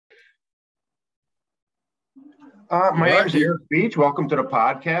My name is Righty. Eric Beach. Welcome to the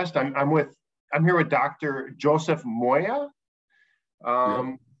podcast. I'm here with Dr. Joseph Nwoye.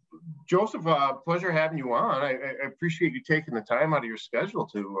 Yeah. Joseph, pleasure having you on. I appreciate you taking the time out of your schedule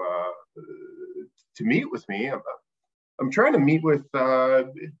to meet with me. I'm trying to meet with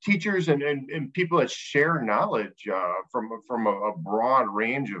teachers and people that share knowledge from a broad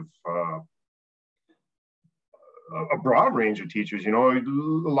range of teachers. You know, a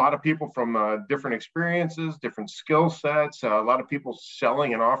lot of people from different experiences, different skill sets, a lot of people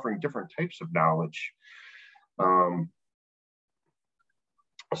selling and offering different types of knowledge.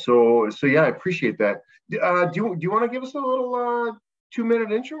 So yeah, I appreciate that. Do you want to give us a little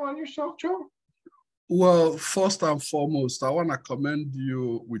 2-minute intro on yourself, Joe? Well, first and foremost, I want to commend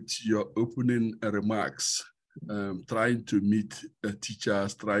you with your opening remarks, trying to meet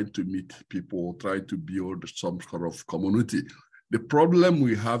teachers, trying to meet people, trying to build some sort of community. The problem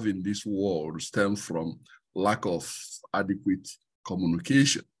we have in this world stems from lack of adequate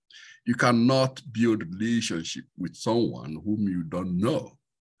communication. You cannot build a relationship with someone whom you don't know.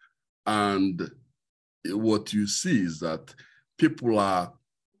 And what you see is that people are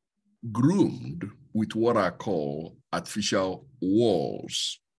groomed with what I call artificial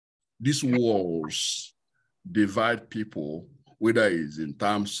walls. These walls divide people, whether it's in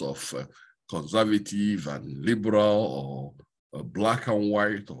terms of conservative and liberal or black and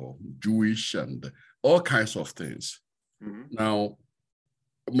white or Jewish and all kinds of things. Mm-hmm. Now,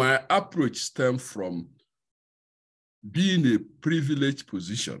 my approach stems from being a privileged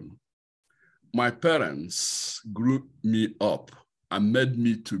position. My parents grew me up and made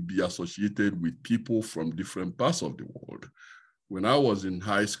me to be associated with people from different parts of the world. When I was in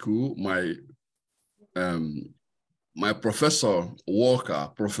high school, my professor Walker,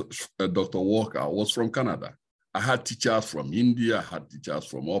 Dr. Walker, was from Canada. I had teachers from India, I had teachers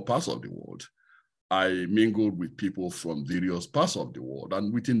from all parts of the world. I mingled with people from various parts of the world.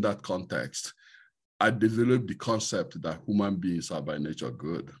 And within that context, I developed the concept that human beings are by nature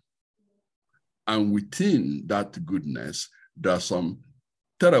good. And within that goodness, there are some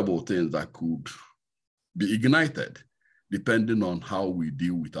terrible things that could be ignited depending on how we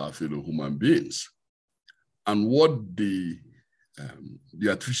deal with our fellow human beings. And what the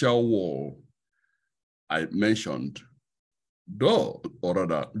artificial wall I mentioned do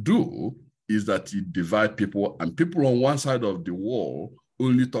is that it divides people, and people on one side of the wall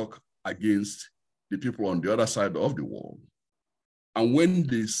only talk against the people on the other side of the wall. And when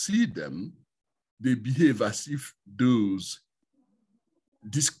they see them, they behave as if these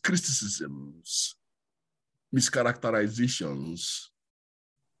criticisms, mischaracterizations,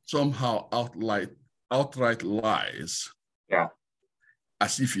 somehow outright lies,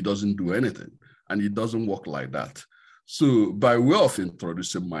 as if he doesn't do anything. And it doesn't work like that. So by way of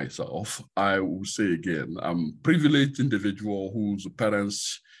introducing myself, I will say again, I'm a privileged individual whose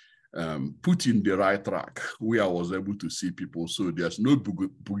parents put in the right track where I was able to see people. So there's no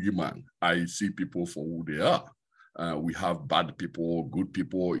boogeyman. I see people for who they are. We have bad people, good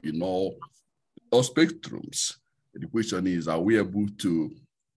people in all spectrums. The question is, are we able to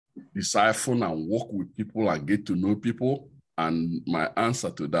decipher and work with people and get to know people? And my answer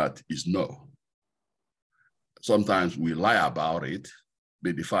to that is no. Sometimes we lie about it,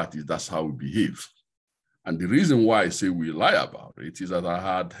 but the fact is that's how we behave. And the reason why I say we lie about it is that I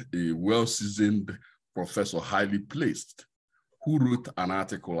had a well-seasoned professor, highly placed, who wrote an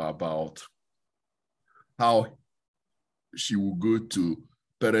article about how she would go to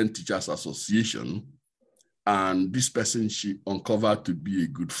Parent Teachers Association, and this person she uncovered to be a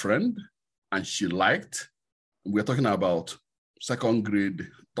good friend, and she liked. We're talking about second grade,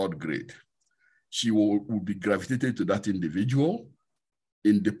 third grade. She will be gravitated to that individual.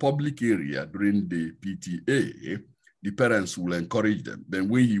 In the public area during the PTA, the parents will encourage them. Then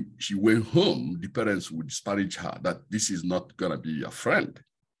when she went home, the parents would disparage her that this is not gonna be your friend.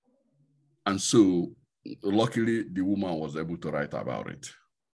 And so luckily the woman was able to write about it.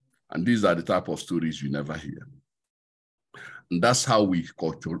 And these are the type of stories you never hear. And that's how we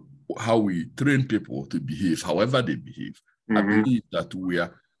train people to behave, however they behave. Mm-hmm. I believe that we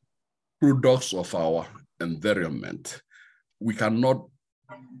are products of our environment. We cannot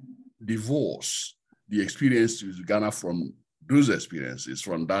divorce the experiences we garner from those experiences,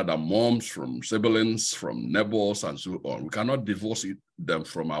 from dad and moms, from siblings, from neighbors, and so on. We cannot divorce them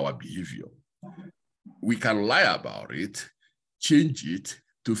from our behavior. We can lie about it, change it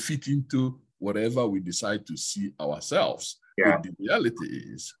to fit into whatever we decide to see ourselves. Yeah. But the reality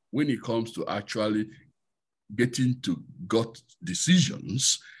is, when it comes to actually getting to gut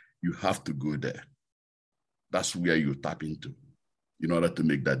decisions, you have to go there. That's where you tap into in order to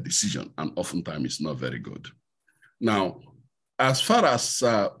make that decision. And oftentimes it's not very good. Now, as far as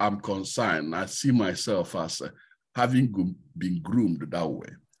I'm concerned, I see myself as having been groomed that way.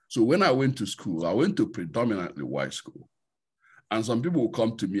 So when I went to school, I went to predominantly white school. And some people will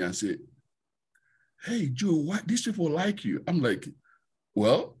come to me and say, hey, Joe, why these people like you? I'm like,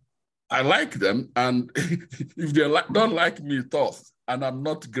 well, I like them. And if they don't like me, tough. And I'm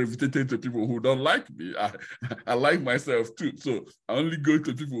not gravitating to people who don't like me. I like myself too. So I only go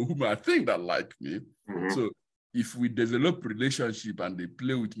to people whom I think that like me. Mm-hmm. So if we develop relationship and they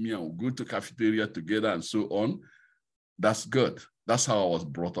play with me and we go to cafeteria together and so on, that's good. That's how I was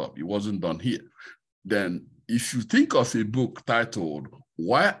brought up. It wasn't done here. Then if you think of a book titled,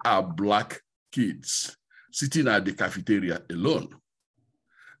 Why Are Black Kids Sitting at the Cafeteria Alone?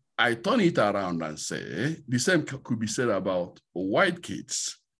 I turn it around and say, the same could be said about white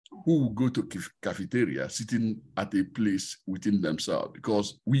kids who go to cafeteria sitting at a place within themselves,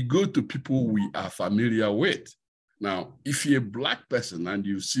 because we go to people we are familiar with. Now, if you're a Black person and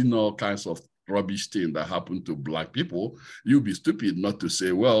you've seen all kinds of rubbish things that happen to Black people, you'll be stupid not to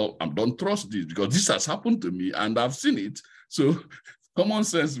say, well, I don't trust this because this has happened to me and I've seen it. So common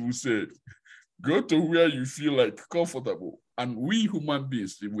sense will say, go to where you feel like comfortable. And we human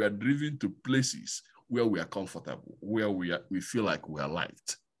beings, we are driven to places where we are comfortable, where we feel like we are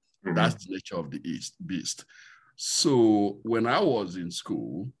liked. Mm-hmm. That's the nature of the beast. So when I was in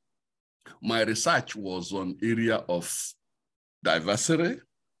school, my research was on area of diversity.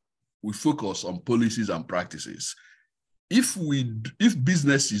 We focus on policies and practices. If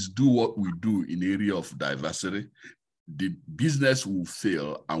businesses do what we do in area of diversity, the business will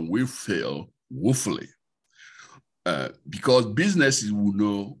fail and will fail woefully. Because businesses will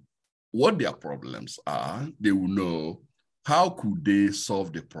know what their problems are. They will know how could they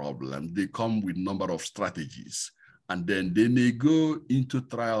solve the problem. They come with a number of strategies. And then they may go into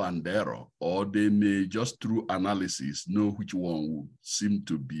trial and error, or they may just through analysis know which one would seem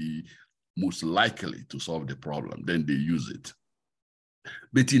to be most likely to solve the problem. Then they use it.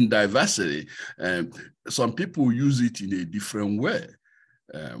 But in diversity, some people use it in a different way.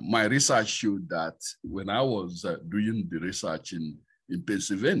 My research showed that when I was doing the research in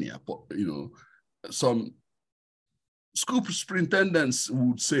Pennsylvania, some school superintendents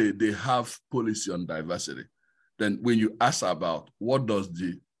would say they have policy on diversity. Then when you ask about what does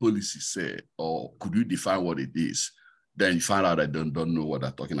the policy say, or could you define what it is, then you find out that they don't know what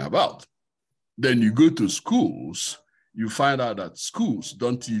they're talking about. Then you go to schools, you find out that schools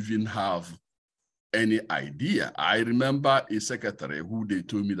don't even have any idea. I remember a secretary who they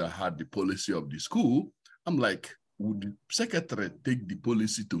told me that had the policy of the school. I'm like, would the secretary take the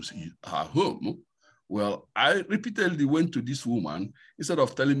policy to her home? Well, I repeatedly went to this woman. Instead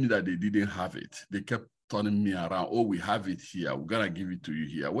of telling me that they didn't have it, they kept turning me around. Oh, we have it here. We're going to give it to you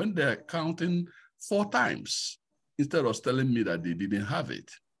here. When they're counting 4 times, instead of telling me that they didn't have it.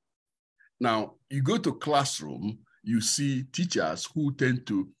 Now, you go to classroom, you see teachers who tend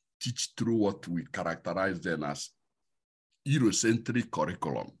to teach through what we characterize then as Eurocentric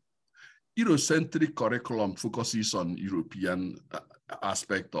curriculum. Eurocentric curriculum focuses on European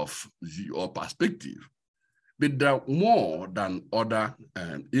aspect of view or perspective, but there are more than other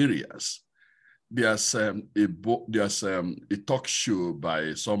areas. There's a talk show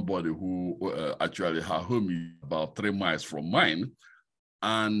by somebody who actually her home is about 3 miles from mine,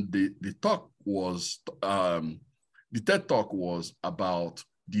 and the talk was the TED Talk was about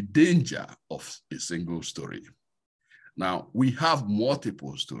the danger of a single story. Now, we have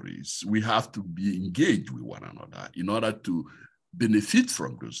multiple stories. We have to be engaged with one another in order to benefit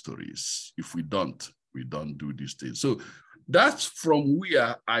from those stories. If we don't do these things. So that's from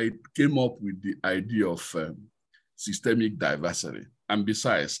where I came up with the idea of systemic diversity. And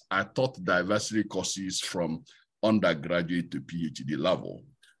besides, I taught diversity courses from undergraduate to PhD level.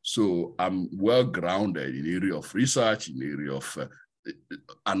 So I'm well-grounded in the area of research, in the area of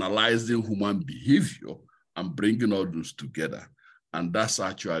analyzing human behavior and bringing all those together. And that's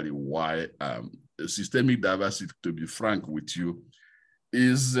actually why systemic diversity, to be frank with you,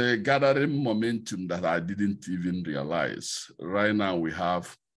 is gathering momentum that I didn't even realize. Right now, we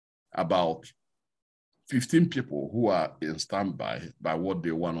have about 15 people who are in standby by what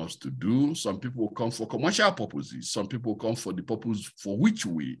they want us to do. Some people come for commercial purposes. Some people come for the purpose for which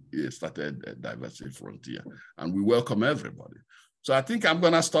we started Diversity Frontier. And we welcome everybody. So I think I'm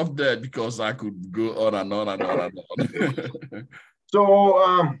going to stop there because I could go on and on and on and on.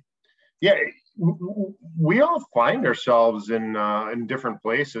 So, yeah, we all find ourselves in different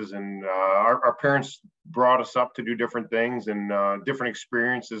places, and our parents brought us up to do different things, and different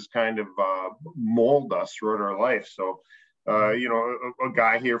experiences kind of mold us throughout our life. So A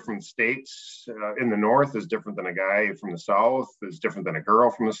guy here from the States in the North is different than a guy from the South, is different than a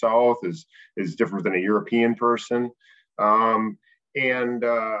girl from the South, is different than a European person. And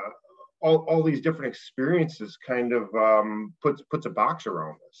all these different experiences kind of puts a box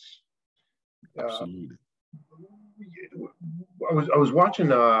around us. Absolutely. I was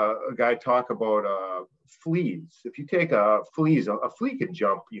watching a guy talk about fleas. If you take a flea can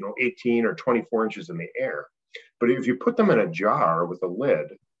jump, 18 or 24 inches in the air. But if you put them in a jar with a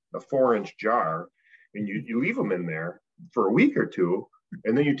lid, a 4-inch jar, and you leave them in there for a week or two,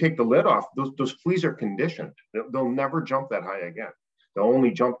 and then you take the lid off, those fleas are conditioned. They'll never jump that high again. They'll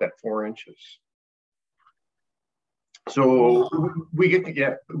only jump that 4 inches. So we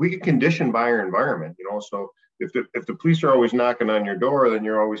get conditioned by our environment, So if the police are always knocking on your door, then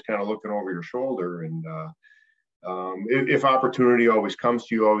you're always kind of looking over your shoulder. And if opportunity always comes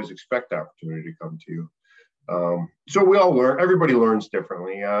to you, always expect opportunity to come to you. So we all learn. Everybody learns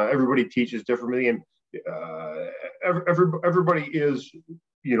differently. Everybody teaches differently, and everybody is,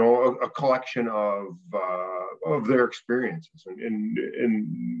 a collection of their experiences and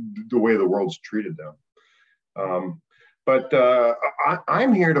the way the world's treated them. But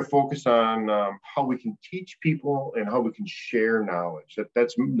I'm here to focus on how we can teach people and how we can share knowledge.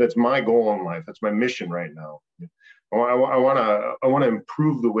 That's my goal in life. That's my mission right now. I want to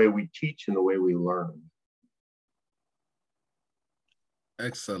improve the way we teach and the way we learn.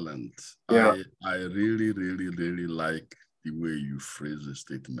 Excellent. Yeah. I really, really, really like the way you phrase the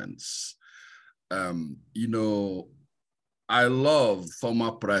statements. I love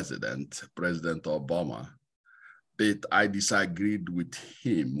former President Obama, but I disagreed with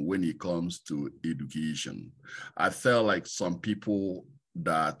him when it comes to education. I felt like some people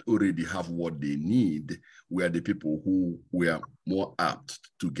that already have what they need were the people who were more apt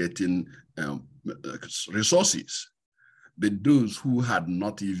to getting resources. But those who had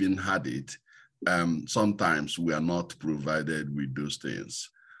not even had it, sometimes we are not provided with those things.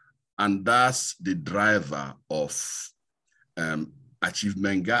 And that's the driver of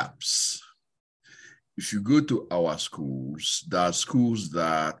achievement gaps. If you go to our schools, there are schools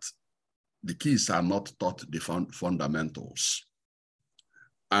that the kids are not taught the fundamentals.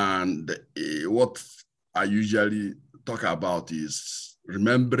 And what I usually talk about is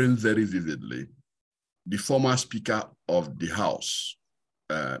remembering very vividly the former Speaker of the House,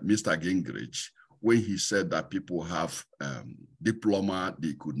 Mr. Gingrich, when he said that people have diploma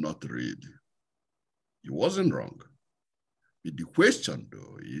they could not read. He wasn't wrong. But the question,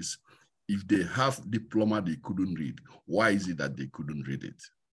 though, is if they have diploma they couldn't read, why is it that they couldn't read it?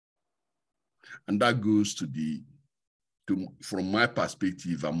 And that goes from my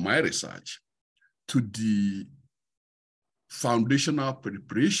perspective and my research, to the foundational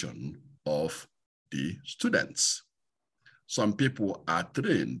preparation of the students. Some people are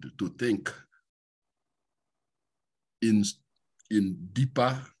trained to think in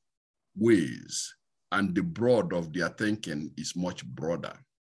deeper ways, and the broad of their thinking is much broader.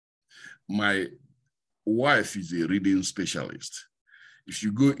 My wife is a reading specialist. If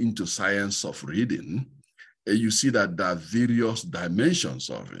you go into science of reading, you see that there are various dimensions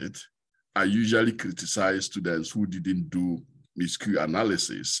of it. I usually criticize students who didn't do MISQ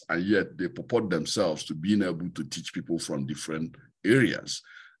analysis, and yet they purport themselves to being able to teach people from different areas.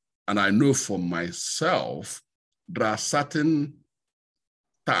 And I know for myself, there are certain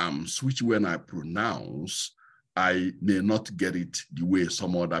terms which when I pronounce, I may not get it the way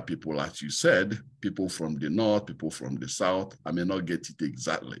some other people, as you said, people from the North, people from the South, I may not get it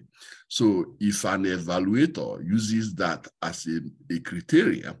exactly. So if an evaluator uses that as a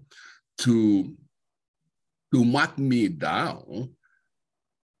criteria to mark me down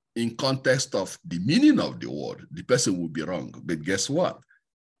in context of the meaning of the word, the person will be wrong. But guess what?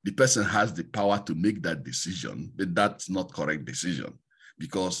 The person has the power to make that decision, but that's not correct decision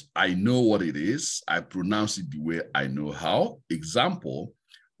because I know what it is. I pronounce it the way I know how. Example,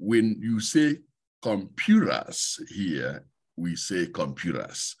 when you say computers here, we say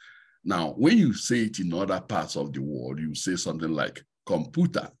computers. Now, when you say it in other parts of the world, you say something like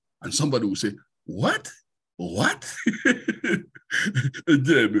computer, and somebody will say, what? What?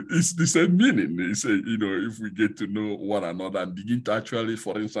 Again, it's the same meaning. They say, if we get to know one another and begin to actually,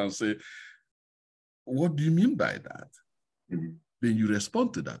 for instance, say, what do you mean by that? Mm-hmm. Then you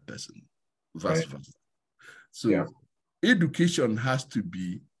respond to that person, vice versa. So education has to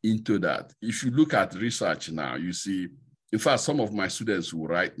be into that. If you look at research now, you see, in fact, some of my students will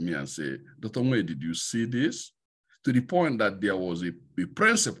write me and say, Dr. Nwoye, did you see this? To the point that there was a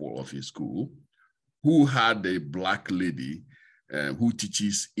principal of his school who had a Black lady who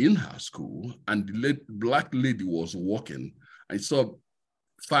teaches in her school, and the black lady was walking. I saw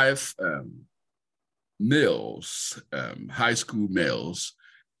 5 males, high school males,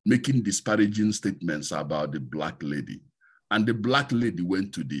 making disparaging statements about the black lady. And the black lady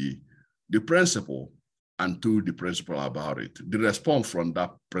went to the principal and told the principal about it. The response from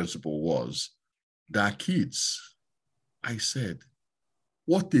that principal was, "They are kids." I said,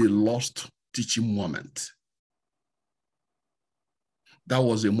 what a lost teaching moment. That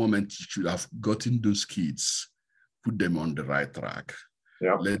was a moment you should have gotten those kids, put them on the right track,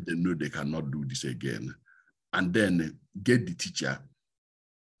 let them know they cannot do this again, and then get the teacher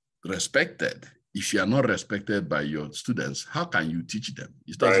respected. If you are not respected by your students, how can you teach them?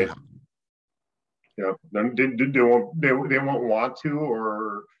 It doesn't happen. Yeah, they won't want to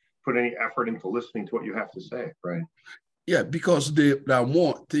or put any effort into listening to what you have to say, right? Yeah, because they are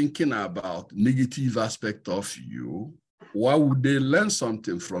more thinking about negative aspect of you. Why would they learn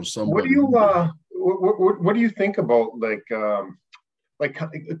something from somebody? What do you think about like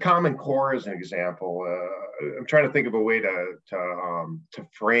Common Core as an example? I'm trying to think of a way to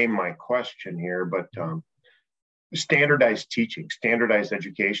frame my question here, but standardized teaching, standardized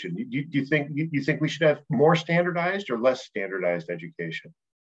education. Do you think we should have more standardized or less standardized education?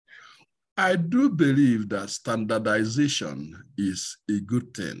 I do believe that standardization is a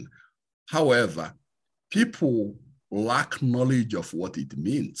good thing. However, people lack knowledge of what it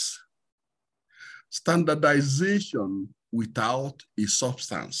means. Standardization without a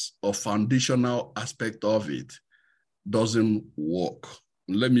substance or foundational aspect of it doesn't work.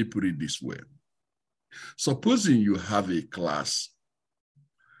 Let me put it this way. Supposing you have a class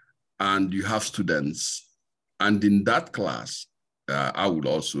and you have students, and in that class, I would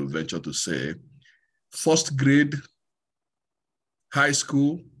also venture to say, first grade, high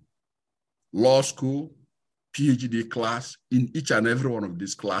school, law school, PhD class, in each and every one of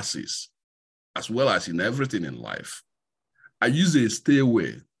these classes, as well as in everything in life. I use a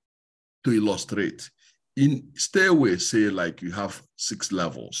stairway to illustrate. In stairway, say like you have 6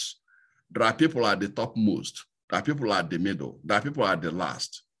 levels. There are people at the topmost, there are people at the middle, there are people at the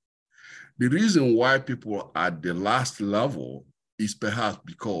last. The reason why people at the last level is perhaps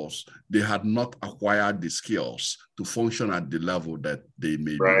because they had not acquired the skills to function at the level that they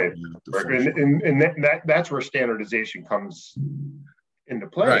may be able to function. And that's where standardization comes into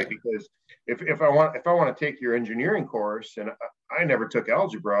play, because if I want to take your engineering course and I never took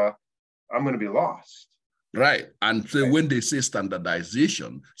algebra, I'm going to be lost. Right. And so when they say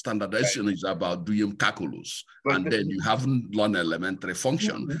standardization is about doing calculus, and then you haven't learned elementary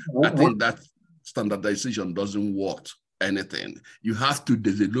function. I think that standardization doesn't work anything. You have to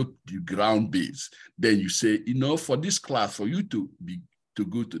develop the ground base. Then you say, for this class, for you to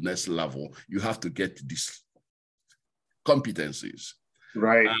go to next level, you have to get these competencies.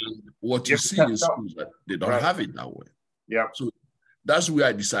 Right. And what you see in schools, they don't have it that way. Yeah. So that's where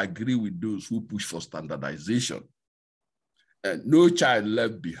I disagree with those who push for standardization. And No Child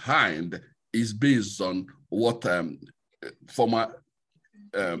Left Behind is based on what former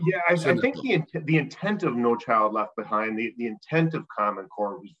I think the intent of No Child Left Behind, the intent of Common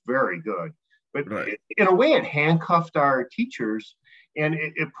Core was very good. But in a way, it handcuffed our teachers and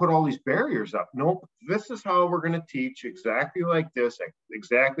it put all these barriers up. Nope, this is how we're going to teach, exactly like this,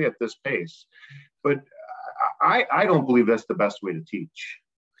 exactly at this pace. But I don't believe that's the best way to teach.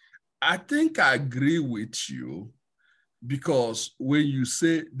 I think I agree with you, because when you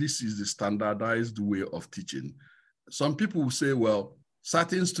say this is the standardized way of teaching, some people will say, well,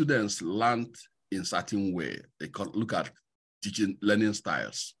 certain students learn in certain way. They can look at teaching learning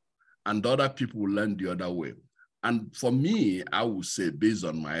styles, and other people learn the other way. And for me, I would say, based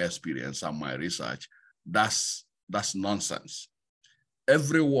on my experience and my research, that's nonsense.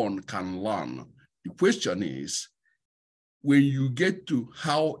 Everyone can learn. The question is, when you get to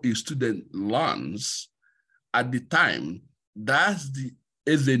how a student learns at the time, that's the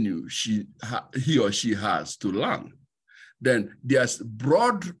avenue he or she has to learn. Then there's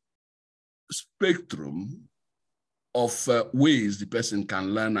broad spectrum of ways the person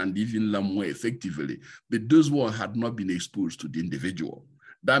can learn and even learn more effectively, but those ones had not been exposed to the individual.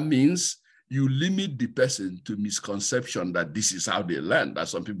 That means you limit the person to misconception that this is how they learn. That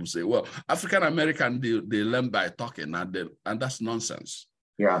some people say, well, African-American, they learn by talking, and that's nonsense.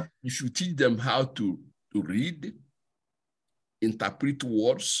 Yeah. You should teach them how to read, interpret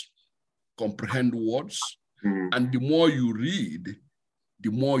words, comprehend words, and the more you read, the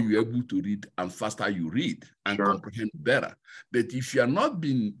more you're able to read and faster you read and comprehend better. But if you're not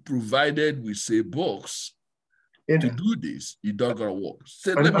being provided with, say, books to do this, it doesn't work.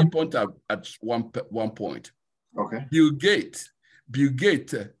 So let me point out at one point. Okay. Bill Gates Bill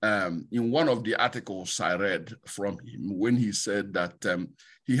Gates, in one of the articles I read from him, when he said that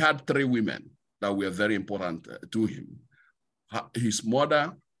he had 3 women that were very important to him: his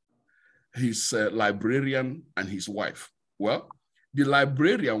mother, his librarian, and his wife. Well, the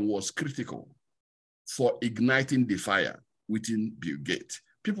librarian was critical for igniting the fire within Bill Gates.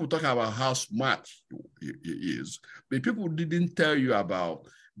 People talk about how smart he is, but people didn't tell you about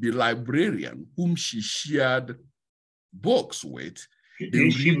the librarian whom she shared books with.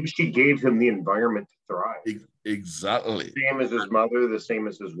 She gave him the environment to thrive. Exactly. Same as his mother, the same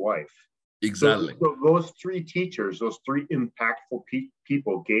as his wife. Exactly. So those 3 teachers, those 3 impactful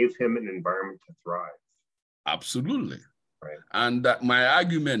people gave him an environment to thrive. Absolutely. Right. And my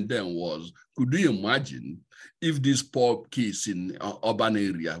argument then was, could you imagine if these poor kids in urban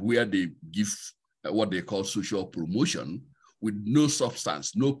area where they give what they call social promotion with no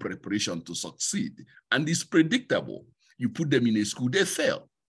substance, no preparation to succeed, and it's predictable, you put them in a school, they fail.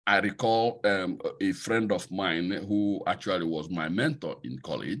 I recall a friend of mine who actually was my mentor in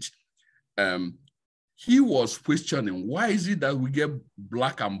college. He was questioning, why is it that we get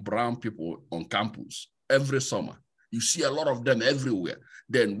Black and brown people on campus every summer? You see a lot of them everywhere.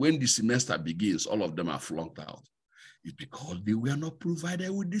 Then when the semester begins, all of them are flunked out. It's because they were not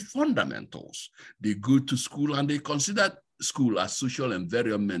provided with the fundamentals. They go to school and they consider school as social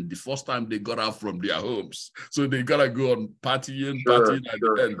environment the first time they got out from their homes. So they gotta go on partying, at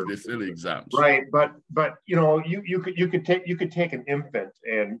the end they fail exams. Right, but you know, you could take an infant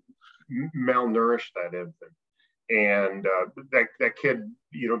and malnourish that infant. And that kid,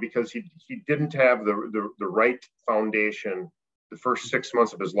 you know, because he didn't have the right foundation the first 6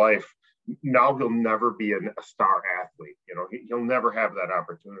 months of his life, now he'll never be a star athlete. You know, he'll never have that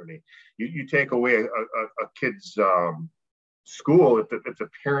opportunity. You take away a kid's school if the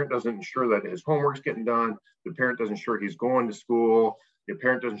parent doesn't ensure that his homework's getting done, the parent doesn't ensure he's going to school, the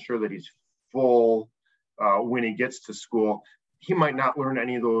parent doesn't ensure that he's full when he gets to school. He might not learn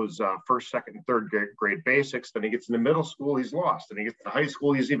any of those first, second, and third grade basics. Then he gets into middle school, he's lost. And he gets to high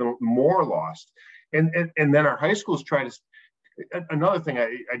school, he's even more lost. And then our high schools try to. Another thing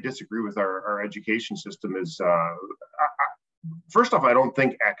I disagree with our education system is, first off, I don't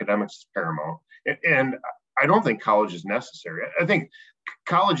think academics is paramount, and I don't think college is necessary. I think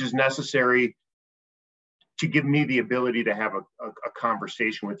college is necessary to give me the ability to have a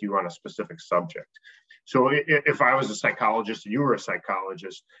conversation with you on a specific subject. So if I was a psychologist and you were a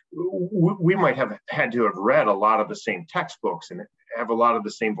psychologist, we might have had to have read a lot of the same textbooks and have a lot of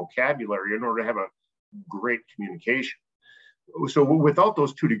the same vocabulary in order to have a great communication. So without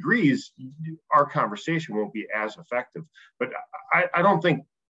those 2 degrees, our conversation won't be as effective. But I don't think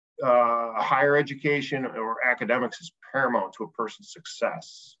higher education or academics is paramount to a person's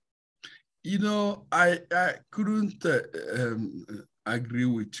success. You know, I couldn't agree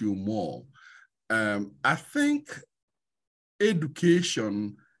with you more. I think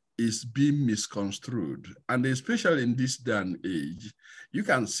education is being misconstrued. And especially in this day and age, you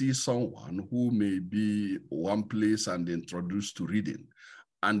can see someone who may be one place and introduced to reading,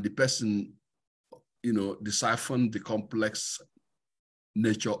 and the person, you know, deciphering the complex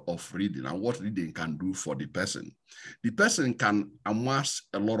nature of reading and what reading can do for the person. The person can amass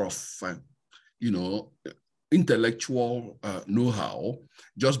a lot of, you know, intellectual know-how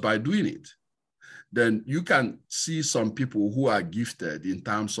just by doing it. Then you can see some people who are gifted in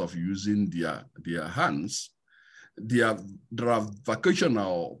terms of using their hands. There are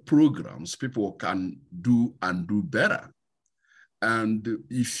vocational programs people can do and do better. And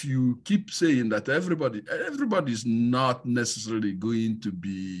if you keep saying that everybody is not necessarily going to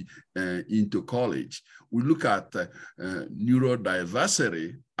be into college, we look at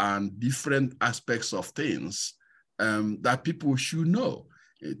neurodiversity and different aspects of things that people should know.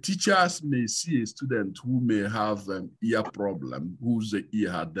 Teachers may see a student who may have an ear problem, whose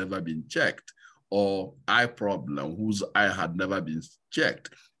ear had never been checked, or eye problem, whose eye had never been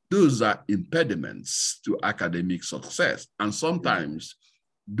checked. Those are impediments to academic success. And sometimes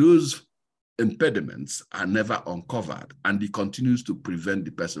those impediments are never uncovered, and it continues to prevent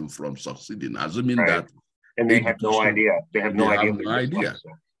the person from succeeding, assuming that. And they have no idea. They have no idea. Right?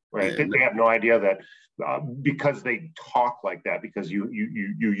 Yeah. They have no idea that because they talk like that, because you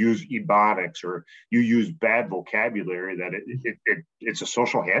use ebonics or you use bad vocabulary, that it's a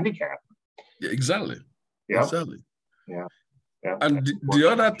social handicap. Yeah, exactly. Yeah. Exactly. Yeah. Yeah. And the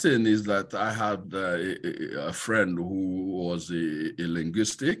other thing is that I had a friend who was a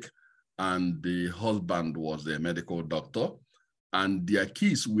linguistic, and the husband was a medical doctor, and their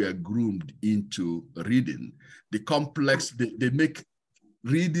kids were groomed into reading. The complex, they make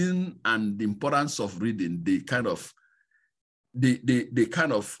reading and the importance of reading, they kind of they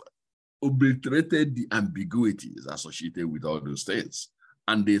kind of obliterated the ambiguities associated with all those things.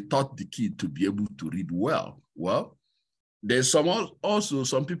 And they taught the kid to be able to read well. Well, there's also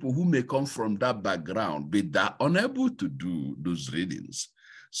some people who may come from that background, but they're unable to do those readings.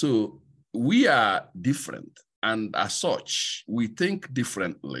 So we are different. And as such, we think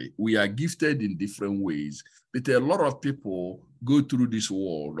differently. We are gifted in different ways. But a lot of people go through this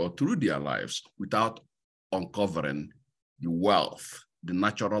world or through their lives without uncovering the wealth, the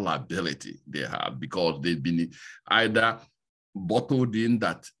natural ability they have, because they've been either bottled in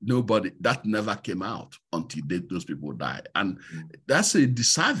that never came out until those people died. And that's a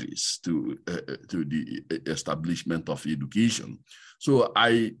disservice to the establishment of education. So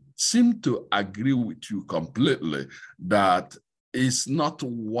I seem to agree with you completely that it's not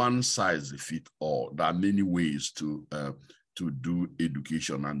one size fits all. There are many ways to do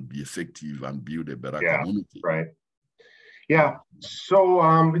education and be effective and build a better community. Right. Yeah.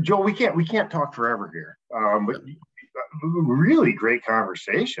 So, Joe, we can't talk forever here, but really great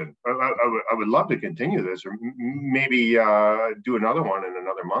conversation. I would love to continue this, or maybe do another one in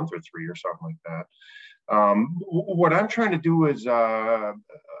another month or 3 or something like that. What I'm trying to do is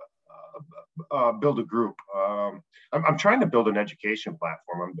build a group. I'm trying to build an education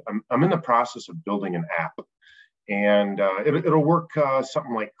platform. I'm in the process of building an app. And it'll work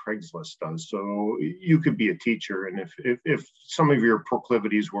something like Craigslist does. So you could be a teacher, and if some of your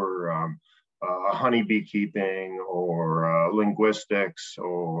proclivities were honey beekeeping or linguistics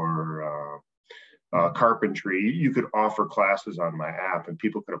or carpentry, you could offer classes on my app, and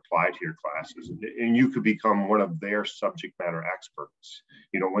people could apply to your classes, and you could become one of their subject matter experts.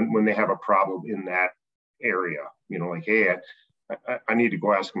 You know, when they have a problem in that area, you know, like, hey, I need to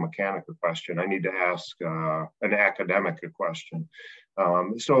go ask a mechanic a question. I need to ask an academic a question.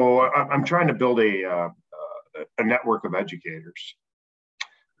 So I'm trying to build a network of educators.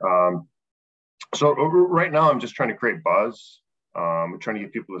 So right now I'm just trying to create buzz. I'm trying to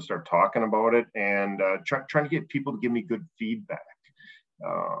get people to start talking about it, and trying to get people to give me good feedback,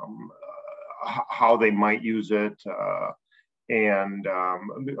 how they might use it. And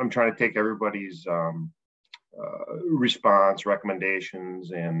I'm trying to take everybody's response,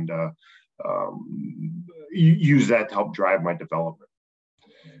 recommendations, and use that to help drive my development.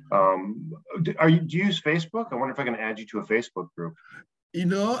 Do you use Facebook? I wonder if I can add you to a Facebook group. You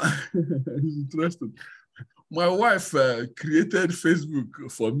know, it's interesting. My wife created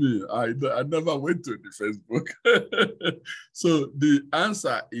Facebook for me. I never went to the Facebook. So the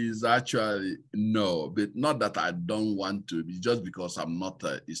answer is actually no, but not that I don't want to, it's just because I'm not,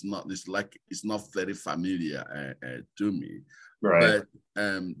 it's not very familiar to me. Right. But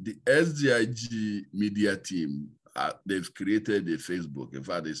the SDIG media team, they've created a Facebook. In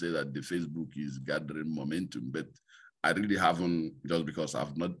fact, they say that the Facebook is gathering momentum, but I really haven't, just because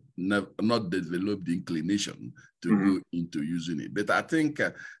I've not developed the inclination to go into using it. But I think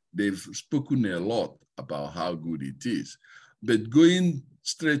they've spoken a lot about how good it is. But going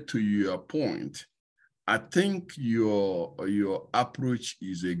straight to your point, I think your approach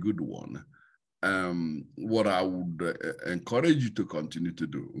is a good one. What I would encourage you to continue to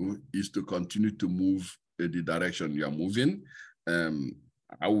do is to continue to move in the direction you are moving.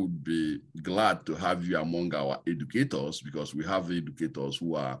 I would be glad to have you among our educators, because we have educators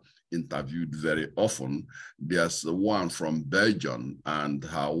who are interviewed very often. There's one from Belgium, and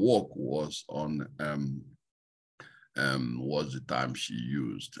her work was on, what's the time she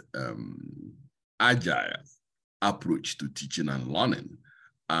used? Agile approach to teaching and learning.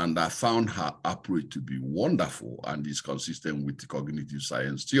 And I found her approach to be wonderful and is consistent with the cognitive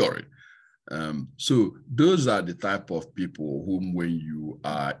science theory. So those are the type of people whom, when you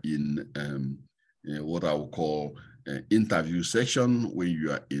are in what I would call interview section, when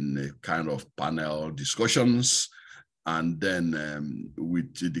you are in a kind of panel discussions, and then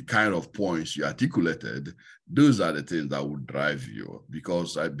with the kind of points you articulated, those are the things that would drive you,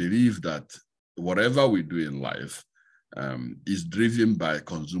 because I believe that whatever we do in life is driven by a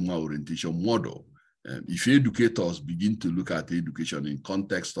consumer orientation model. If educators begin to look at education in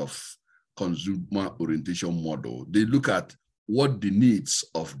context of consumer orientation model, they look at what the needs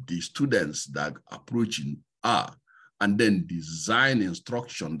of the students that are approaching are, and then design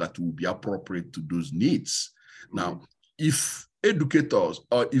instruction that will be appropriate to those needs. Now, if educators,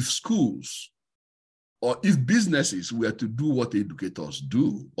 or if schools, or if businesses were to do what educators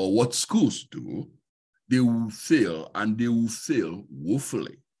do, or what schools do, they will fail, and they will fail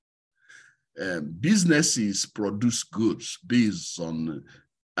woefully. Businesses produce goods based on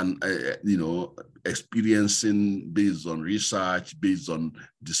experiencing, based on research, based on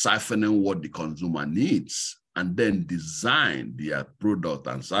deciphering what the consumer needs. and then design their product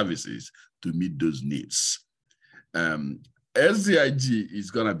and services to meet those needs. SDIG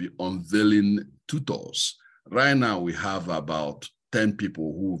is going to be unveiling tutors. Right now, we have about 10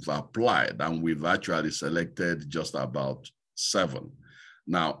 people who've applied, and we've actually selected just about 7.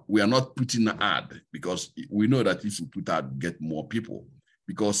 Now, we are not putting an ad because we know that if we put ad, get more people,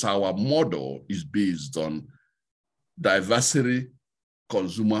 because our model is based on diversity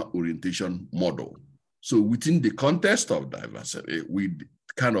consumer orientation model. So within the context of diversity, we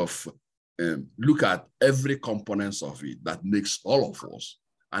kind of look at every component of it that makes all of us,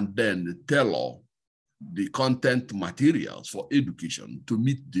 and then tailor the content materials for education to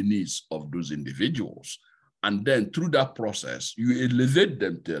meet the needs of those individuals. And then through that process, you elevate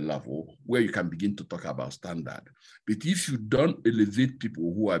them to a level where you can begin to talk about standard. But if you don't elevate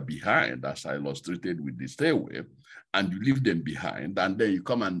people who are behind, as I illustrated with the stairway, and you leave them behind, and then you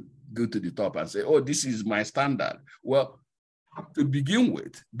come and go to the top and say, oh, this is my standard. Well, to begin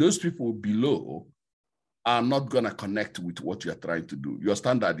with, those people below are not going to connect with what you're trying to do. Your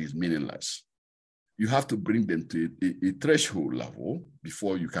standard is meaningless. You have to bring them to a threshold level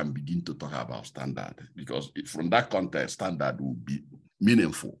before you can begin to talk about standard, because from that context, standard will be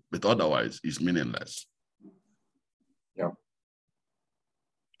meaningful, but otherwise it's meaningless. Yeah.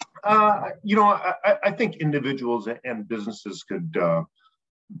 I think individuals and businesses could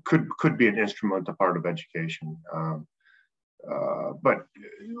be an instrumental part of education. But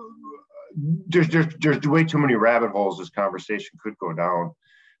there's way too many rabbit holes this conversation could go down.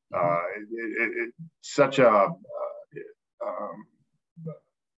 It's such a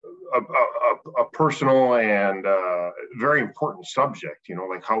personal and very important subject,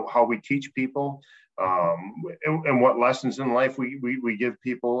 like how we teach people, and what lessons in life we give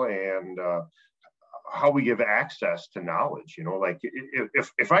people, and how we give access to knowledge. Like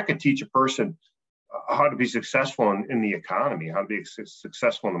if I could teach a person how to be successful in the economy, how to be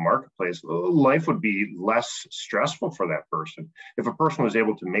successful in the marketplace, life would be less stressful for that person. If a person was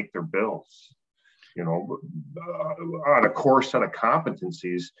able to make their bills, on a core set of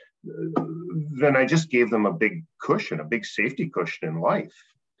competencies, then I just gave them a big cushion, a big safety cushion in life.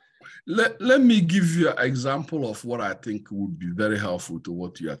 Let me give you an example of what I think would be very helpful to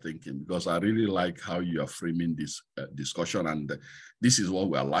what you are thinking, because I really like how you are framing this discussion, and this is what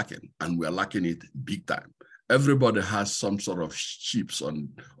we are lacking, and we are lacking it big time. Everybody has some sort of chips on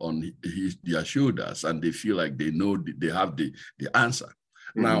their shoulders, and they feel like they know they have the answer.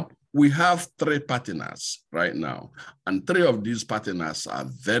 Mm-hmm. Now, we have 3 partners right now, and 3 of these partners are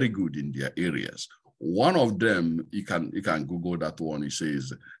very good in their areas. One of them, you can Google that one. It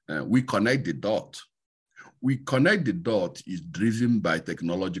says, we connect the dot. We connect the dot is driven by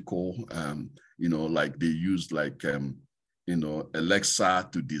technological, like they use Alexa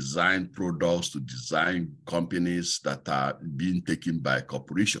to design products, to design companies that are being taken by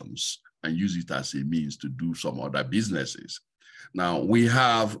corporations and use it as a means to do some other businesses. Now we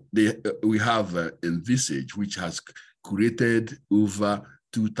have Envisage, which has created over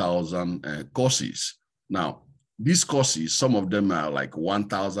 2,000 courses. Now, these courses, some of them are like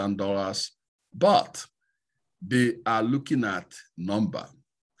 $1,000, but they are looking at number.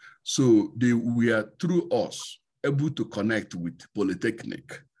 So we are, through us, able to connect with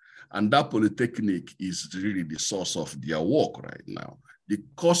Polytechnic. And that Polytechnic is really the source of their work right now. The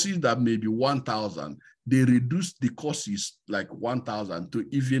courses that may be 1,000, they reduce the courses like 1,000 to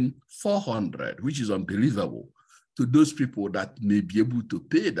even 400, which is unbelievable to those people that may be able to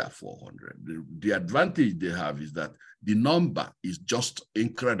pay that 400. The advantage they have is that the number is just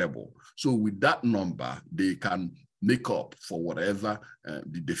incredible. So with that number, they can make up for whatever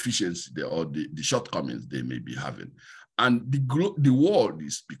the deficiency or the shortcomings they may be having. And the world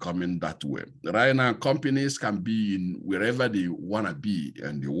is becoming that way. Right now, companies can be in wherever they want to be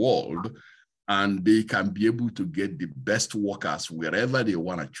in the world, and they can be able to get the best workers wherever they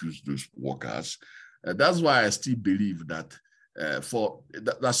want to choose those workers. That's why I still believe that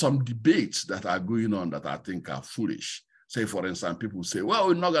there's some debates that are going on that I think are foolish. Say, for instance, people say, well,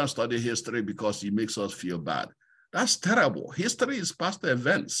 we're not going to study history because it makes us feel bad. That's terrible. History is past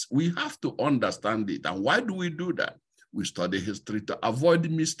events. We have to understand it. And why do we do that? We study history to avoid the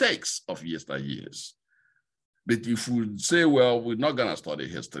mistakes of yesteryears. But if we say, well, we're not going to study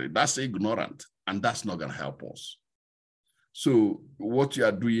history, that's ignorant, and that's not going to help us. So what you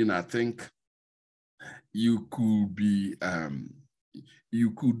are doing, I think, you could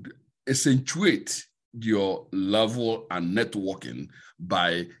accentuate your level and networking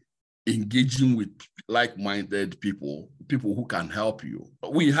by engaging with like-minded people who can help you.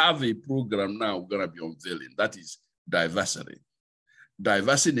 We have a program now we're going to be unveiling, that is diversity.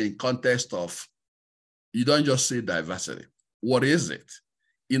 Diversity in context of you don't just say diversity. What is it?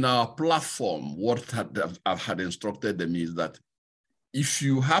 In our platform, what I've had instructed them is that if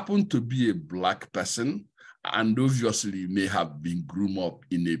you happen to be a Black person, and obviously you may have been groomed up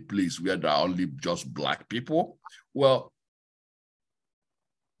in a place where there are only just Black people, well,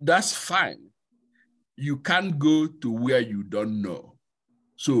 that's fine. You can't go to where you don't know.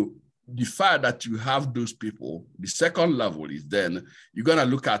 So the fact that you have those people, the second level is then you're going to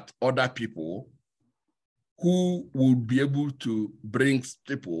look at other people who will be able to bring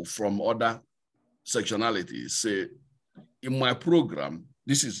people from other sectionalities. Say, in my program,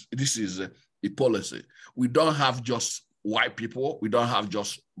 this is a policy. We don't have just white people. We don't have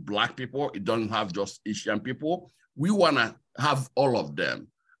just Black people. We don't have just Asian people. We want to have all of them.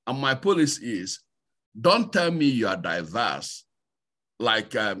 And my policy is, don't tell me you are diverse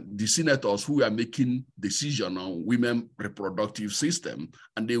like the senators who are making decisions on women reproductive system,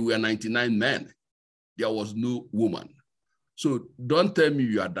 and they were 99 men. There was no woman. So don't tell me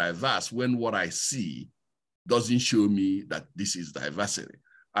you are diverse when what I see doesn't show me that this is diversity.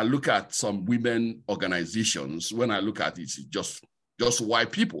 I look at some women organizations. When I look at it, it's just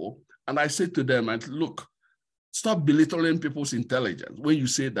white people. And I say to them, look, stop belittling people's intelligence. When you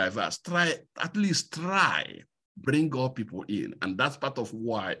say diverse, at least try, bring all people in. And that's part of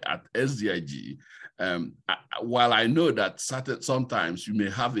why at SDIG, while I know that sometimes you may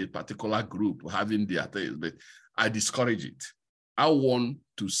have a particular group having their things, but I discourage it. I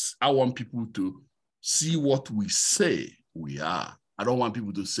want people to see what we say we are. I don't want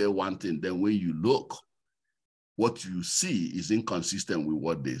people to say one thing, then when you look, what you see is inconsistent with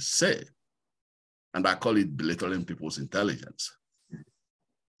what they say. And I call it belittling people's intelligence.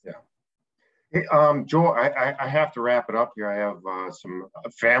 Yeah. Hey, Joel, I have to wrap it up here. I have some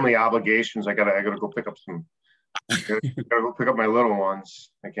family obligations. I gotta go pick up some. Gotta go pick up my little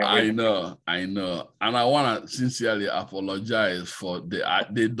ones. I can't wait. I know, and I want to sincerely apologize for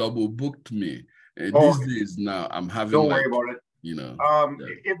they double booked me. These days now, I'm having. Don't worry about it. You know,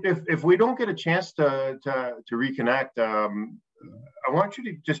 if we don't get a chance to reconnect, I want you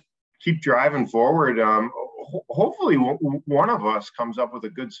to just keep driving forward. Hopefully one of us comes up with a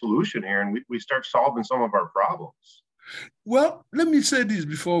good solution here and we start solving some of our problems. Well, let me say this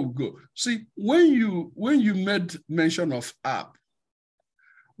before we go. See, when you made mention of app,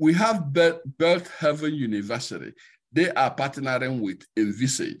 we have Belt Heaven University. They are partnering with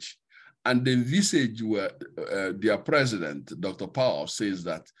Envisage. And Envisage, their president, Dr. Powell, says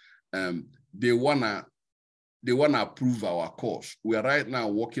that they wanna approve our course. We are right now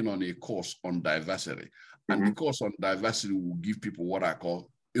working on a course on diversity. And the course on diversity will give people what I call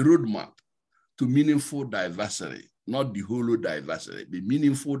a roadmap to meaningful diversity, not the hollow diversity, the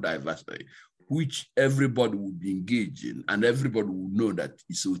meaningful diversity, which everybody will be engaged in and everybody will know that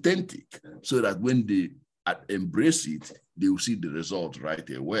it's authentic, so that when they embrace it, they will see the results right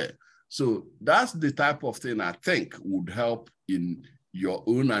away. So that's the type of thing I think would help in your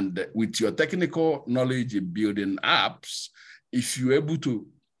own, and with your technical knowledge in building apps, if you're able to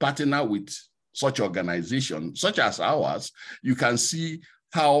partner with such organizations, such as ours, you can see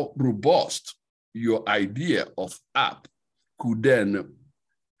how robust your idea of app could then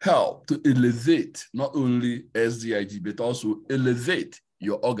help to elevate not only SDIG, but also elevate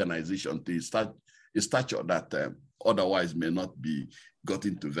your organization to a stature that otherwise may not be got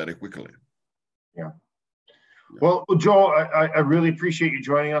into very quickly. Yeah. Well, Joel, I really appreciate you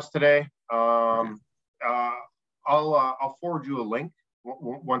joining us today. I'll forward you a link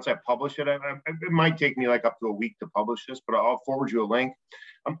once I publish it. It might take me like up to a week to publish this, but I'll forward you a link.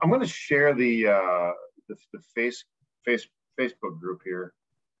 I'm going to share the Facebook group here.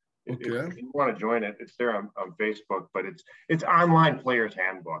 Okay. If you want to join it, it's there on Facebook, but it's Online Player's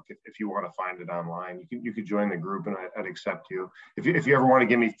Handbook. If you want to find it online, you could join the group and I'd accept you. If you ever want to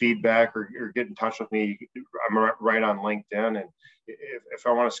give me feedback or get in touch with me, I'm right on LinkedIn. And if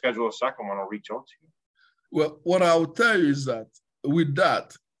I want to schedule a second one, I'll reach out to you. Well, what I will tell you is that with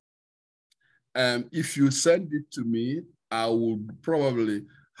that, if you send it to me, I would probably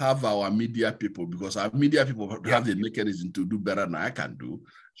have our media people, because our media people have the mechanism to do better than I can do.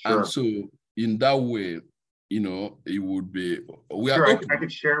 Sure. And so in that way, it would be, I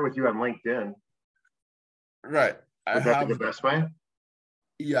could share it with you on LinkedIn. Right. Would that be the best way?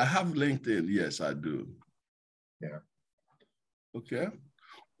 Yeah, I have LinkedIn. Yes, I do. Yeah. Okay.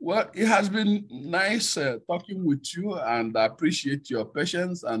 Well, it has been nice talking with you, and I appreciate your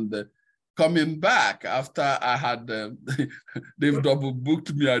patience and coming back after I had, they've double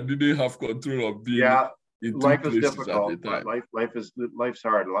booked me. I didn't have control of being in two life is places difficult. at the time. Life's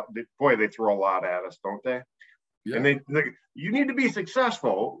hard. Boy, they throw a lot at us, don't they? Yeah. And they you need to be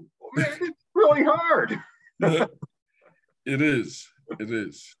successful. Man, really hard. It is. It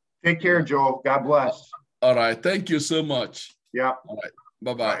is. Take care, Joel. God bless. All right. Thank you so much. Yeah. All right.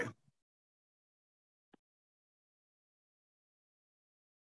 Bye-bye. Bye.